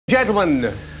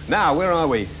Gentlemen, now where are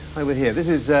we? Over here. This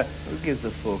is who gives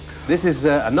a fuck? This is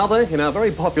another in our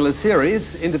very popular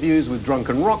series, interviews with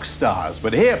drunken rock stars.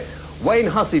 But here, Wayne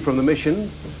Hussy from The Mission,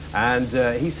 and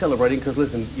he's celebrating because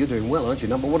listen, you're doing well, aren't you?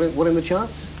 Number what in the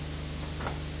charts?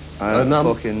 I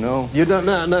don't fucking know. You don't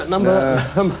know? No,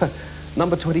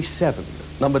 number 27.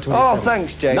 Number 27. Oh,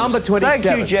 thanks, James. Number 27.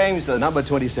 Thank you, James. Number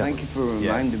 27. Thank you for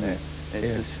reminding me.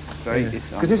 It's very,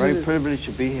 I'm very privileged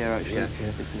to be here, actually. It's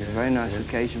a very nice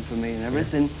occasion for me and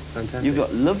everything. Fantastic. You've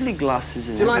got lovely glasses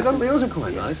and Do you like them? Yours are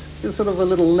quite nice. You're sort of a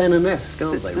little Lennon-esque,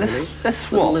 aren't they, really? Let's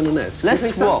swap. Lennon-esque. Let's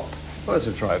swap. Well,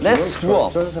 let's try it. Let's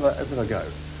swap. So let's have a go.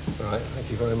 All right,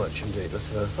 thank you very much indeed. Let's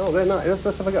have a... Oh, they're nice.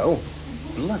 Let's have a go. Oh,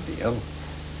 bloody hell.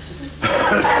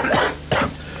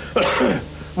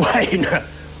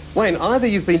 Wayne, either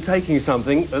you've been taking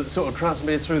something that sort of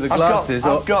transmitted through the glasses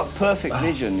I've got perfect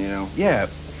vision, you know. Yeah.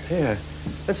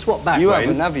 Let's swap back, You Wayne.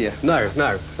 haven't, have you? No.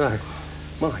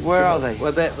 My Where God. are they?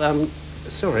 Well, they're,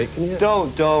 sorry, can you...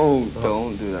 Don't do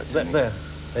that to me.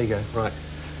 There you go, right.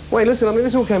 Wayne, listen, I mean,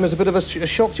 this all came as a bit of a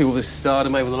shock to you, all this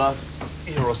stardom over the last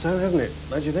year or so, hasn't it?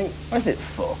 Don't you think? Is it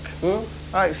fuck?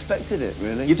 I expected it,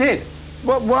 really. You did?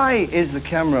 Why is the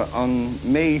camera on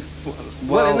me?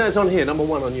 Well, no, it's on here, number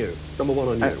one on you. Number one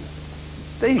on you.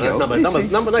 There you go.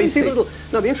 No, you see the little...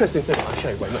 No, the interesting thing... I'll show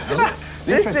you, Wayne.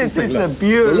 This is a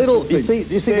beautiful... The little... You see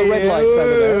the red lights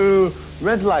over there?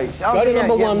 Red lights. Go to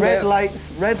number one red there.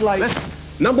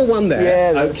 lights. Number one there.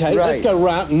 Yeah, that's okay, right. let's go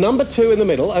round. Number two in the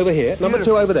middle, over here. Number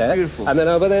two over there. Beautiful. And then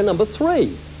over there, number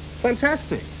three.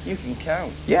 Fantastic. You can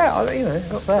count. Yeah, you know,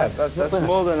 not bad. That's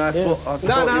more than I thought.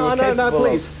 No,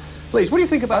 please. Please, what do you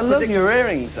think about... I love your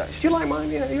earrings, actually. Do you like mine?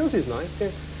 Yeah, yours is nice.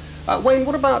 Yeah. Wayne,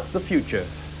 what about the future?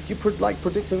 Do you like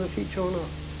predicting the future or not?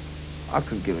 I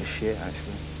couldn't give a shit,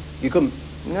 actually. You couldn't?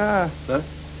 No. No?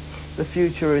 The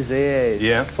future is here.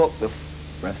 Yeah. Fuck the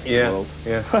rest of the world.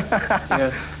 Yeah.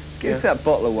 Give us that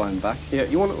bottle of wine back. Yeah,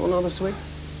 you want another sweet?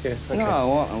 Yeah, okay. No,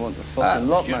 I want the fucking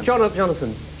lot, man.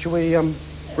 Jonathan, shall we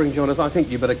bring Jonathan? I think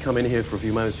you better come in here for a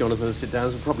few moments, Jonathan, and sit down.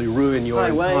 This will probably ruin your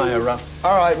entire...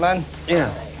 All right, man.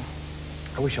 Yeah.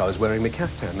 I wish I was wearing my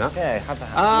caftan now. Yeah, have the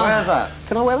hat. Wear that.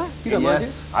 Can I wear that? You don't mind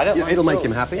it? I don't mind. It'll make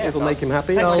him happy. It'll make him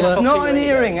happy. It's not an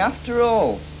earring, after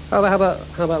all. How about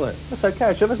that? That's okay,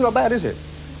 actually. That's not bad, is it?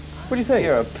 What do you think?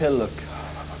 You're a pillock.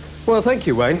 Well, thank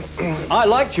you, Wayne. I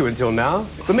liked you until now.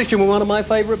 The Mission were one of my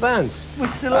favourite bands. We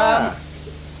still are.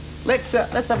 Let's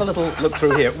have a little look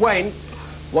through here. Wayne,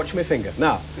 watch my finger.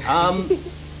 Now,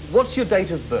 what's your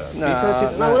date of birth?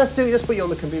 No, let's put you on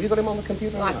the computer. You got him on the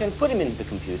computer? I can put him into the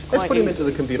computer. Let's put him into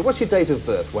the computer. What's your date of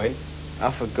birth, Wayne?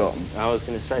 I've forgotten. I was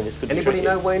going to say, this could be Anybody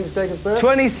know Wayne's date of birth?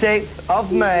 26th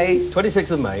of May.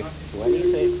 26th of May.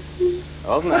 26th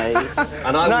of May.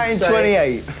 And I would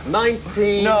say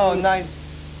 1928. No,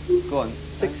 go on.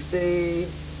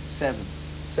 67.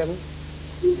 7?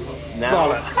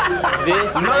 Now,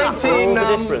 this makes all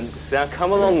the difference. Now,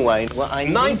 come along, Wayne. Well,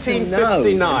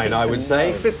 1959, I would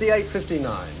say. 58, 59.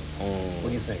 What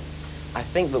do you think? I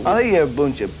think that... I think you're a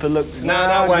bunch of pillocks.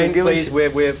 No, Wayne, please,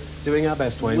 we're doing our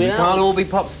best, Wayne. We can't all be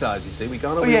pop stars, you see. We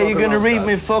can't all be you're going to read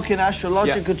me fucking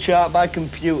astrological chart by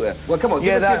computer. Well, come on,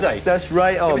 give us your date. That's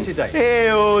right on. Give us your date.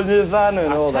 Ew, Nirvana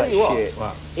and all that shit.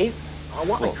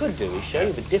 What I could do is show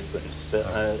you the difference that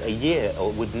a year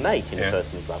would make in a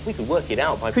person's life. We could work it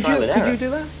out by trial and error. Could you do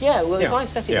that? Yeah, well, if I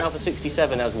set it now for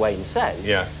 67, as Wayne says,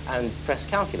 and press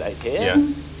calculate here,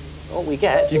 what we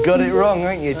get... You got it wrong,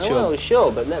 haven't you, Chuck? Well,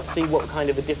 sure, but let's see what kind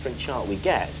of a different chart we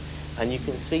get. And you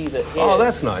can see that here... Oh,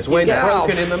 that's nice. Wayne's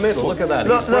broken in the middle. Look at that.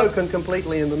 He's broken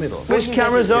completely in the middle. Which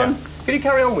camera's on? Can you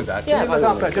carry on with that? Yeah,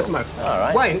 just a moment. All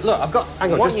right. Wayne, look, I've got...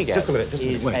 Hang on, what just a minute. Just a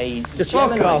minute. Wayne. Just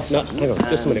fuck off. No, hang on,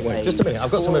 just a minute, Wayne. Just a minute. I've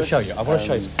got something to show you. I want to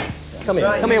show you something. Come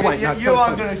here, Wayne. You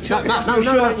are going to chuck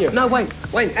No, Wayne,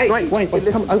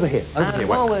 come over here. Over here,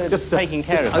 while Wayne. we're taking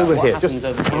care of over that, here. what happens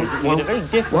over here is we get a very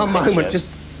different One moment, picture. just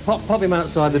pop him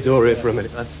outside the door here for a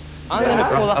minute. I'm going to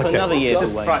pull up another year for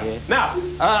Wayne here. Now,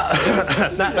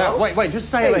 wait, just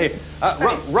stay over here.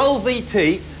 Roll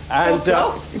VT and...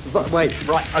 wait,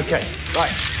 right, okay,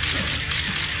 right.